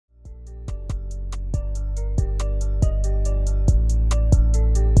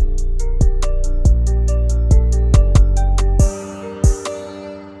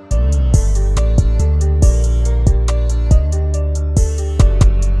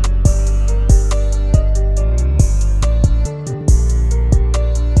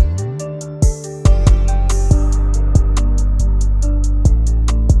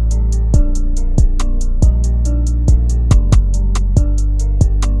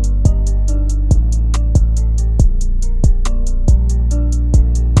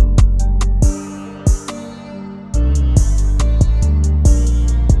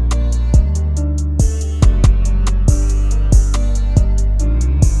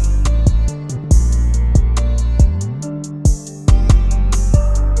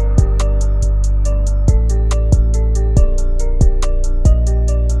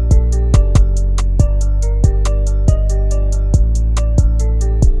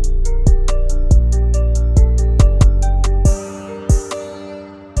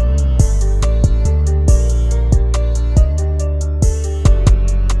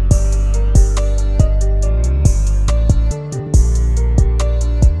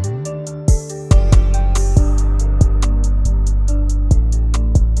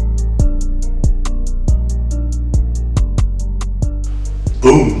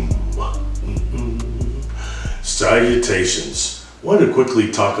limitations. I wanted to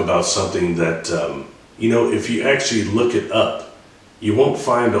quickly talk about something that, you know, if you actually look it up, you won't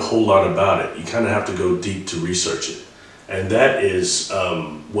find a whole lot about it. You kind of have to go deep to research it. And that is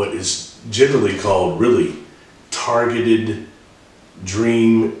what is generally called really targeted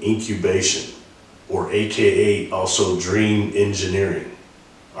dream incubation, or AKA also dream engineering.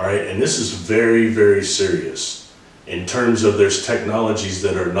 All right, and this is very, very serious in terms of there's technologies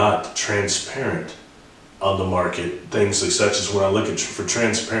that are not transparent on the market. Things such as when I look at for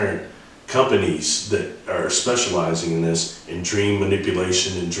transparent companies that are specializing in this, in dream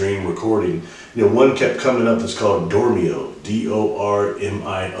manipulation and dream recording. You know, one kept coming up that's called Dormio,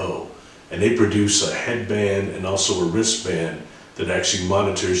 D-O-R-M-I-O, and they produce a headband and also a wristband that actually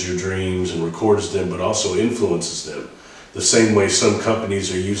monitors your dreams and records them, but also influences them. The same way some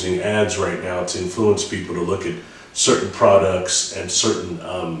companies are using ads right now to influence people to look at certain products and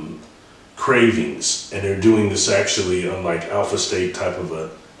certain cravings, and they're doing this actually on like alpha state type of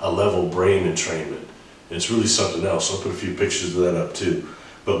a level brain entrainment. And it's really something else. I'll put a few pictures of that up too.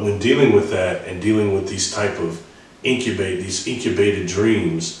 But when dealing with that and dealing with these type of these incubated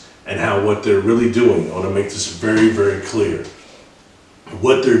dreams and how what they're really doing, I want to make this very, very clear.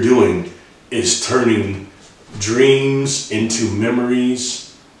 What they're doing is turning dreams into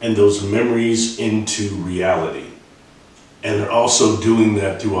memories and those memories into reality. And they're also doing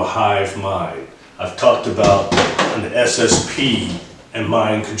that through a hive mind. I've talked about an SSP and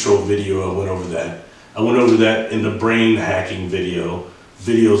mind control video. I went over that. I went over that in the brain hacking video.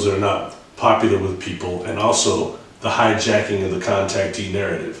 Videos that are not popular with people, and also the hijacking of the contactee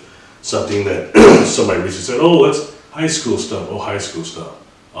narrative. Something that somebody recently said, oh, that's high school stuff. Oh, high school stuff.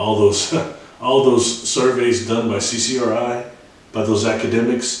 All those surveys done by CCRI, by those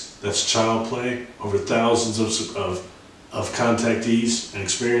academics, that's child play. Over thousands of contactees and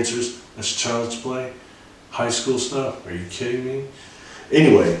experiencers, that's child's play. High school stuff, are you kidding me?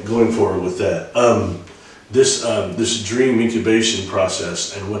 Anyway, going forward with that, this dream incubation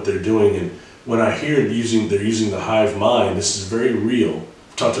process and what they're doing, and when I hear they're using the hive mind, this is very real.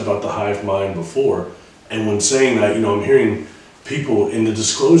 I've talked about the hive mind before, and when saying that, you know, I'm hearing people in the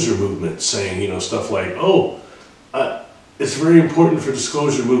disclosure movement saying, you know, stuff like, oh, it's very important for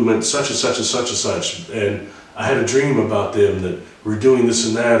disclosure movement, such and such and such and such, and I had a dream about them that we're doing this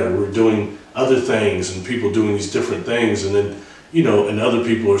and that, or we're doing other things, and people doing these different things, and then, you know, and other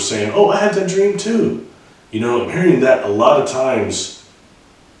people are saying, oh, I had that dream too. You know, I'm hearing that a lot of times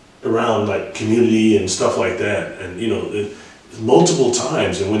around like community and stuff like that, and you know, multiple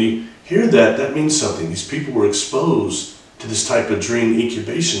times. And when you hear that, that means something. These people were exposed to this type of dream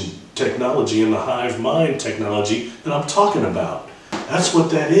incubation technology and the hive mind technology that I'm talking about. That's what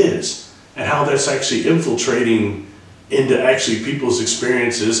that is, and how that's actually infiltrating into actually people's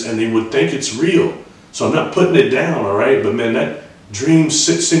experiences, and they would think it's real. So I'm not putting it down, all right? But man, that dream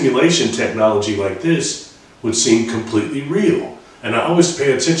simulation technology like this would seem completely real. And I always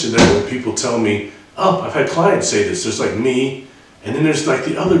pay attention to that when people tell me, oh, I've had clients say this, there's like me, and then there's like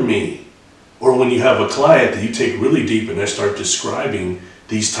the other me. Or when you have a client that you take really deep and they start describing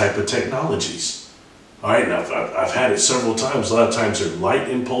these type of technologies. All right, now I've had it several times. A lot of times they're light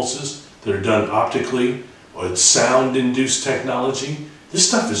impulses that are done optically, or it's sound-induced technology. This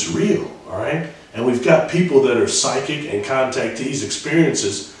stuff is real, all right? And we've got people that are psychic and contactees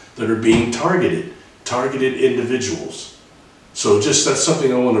experiences that are being targeted individuals. So just that's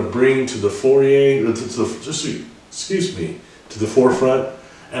something I want to bring to the to the forefront.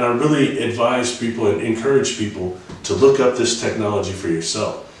 And I really advise people and encourage people to look up this technology for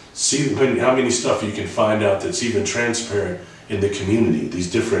yourself. See how many stuff you can find out that's even transparent in the community, these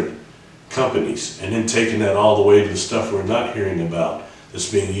different companies, and then taking that all the way to the stuff we're not hearing about that's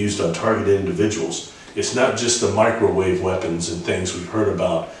being used on targeted individuals. It's not just the microwave weapons and things we've heard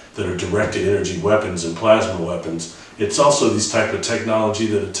about that are directed energy weapons and plasma weapons. It's also these type of technology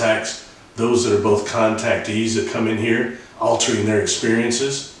that attacks those that are both contactees that come in here, altering their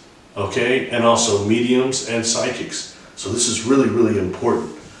experiences, okay, and also mediums and psychics. So this is really, really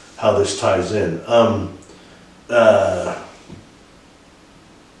important how this ties in.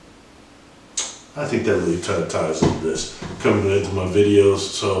 I think that really ties into this, coming into my videos.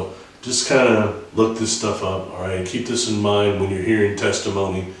 So just kind of look this stuff up, all right? Keep this in mind when you're hearing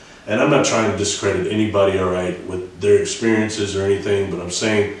testimony. And I'm not trying to discredit anybody, all right, with their experiences or anything, but I'm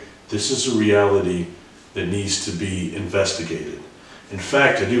saying this is a reality that needs to be investigated. In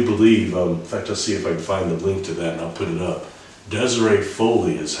fact, I do believe, in fact, I'll see if I can find the link to that and I'll put it up. Desiree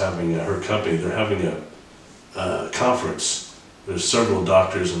Foley is having, her company, they're having a conference. There's several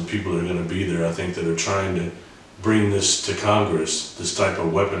doctors and people that are going to be there, I think, that are trying to bring this to Congress, this type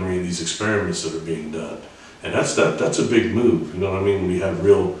of weaponry, these experiments that are being done. And that's a big move, you know what I mean? We have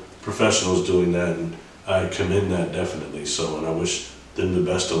real professionals doing that, and I commend that definitely. So, and I wish them the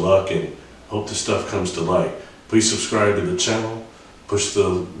best of luck and hope the stuff comes to light. Please subscribe to the channel, push the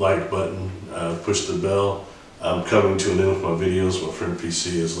like button, push the bell. I'm coming to an end with my videos. My friend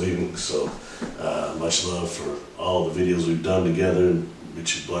PC is leaving, so much love for all the videos we've done together, and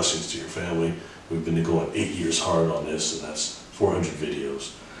wish you blessings to your family. We've been going 8 years hard on this, and that's 400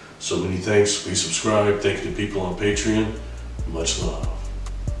 videos. So many thanks. Please subscribe. Thank you to people on Patreon. Much love.